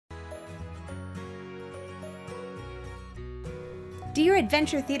Dear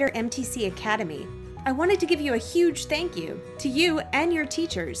Adventure Theater MTC Academy, I wanted to give you a huge thank you to you and your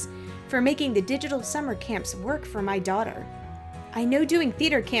teachers for making the digital summer camps work for my daughter. I know doing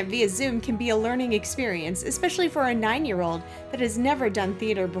theater camp via Zoom can be a learning experience, especially for a 9-year-old that has never done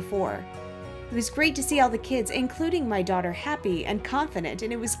theater before. It was great to see all the kids, including my daughter, happy and confident,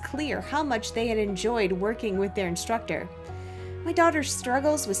 and it was clear how much they had enjoyed working with their instructor. My daughter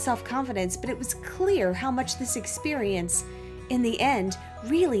struggles with self-confidence, but it was clear how much this experience, in the end,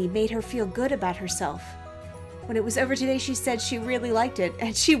 really made her feel good about herself. When it was over today, she said she really liked it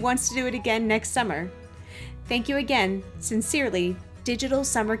and she wants to do it again next summer. Thank you again. Sincerely, Digital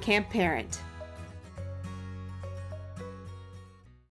Summer Camp Parent.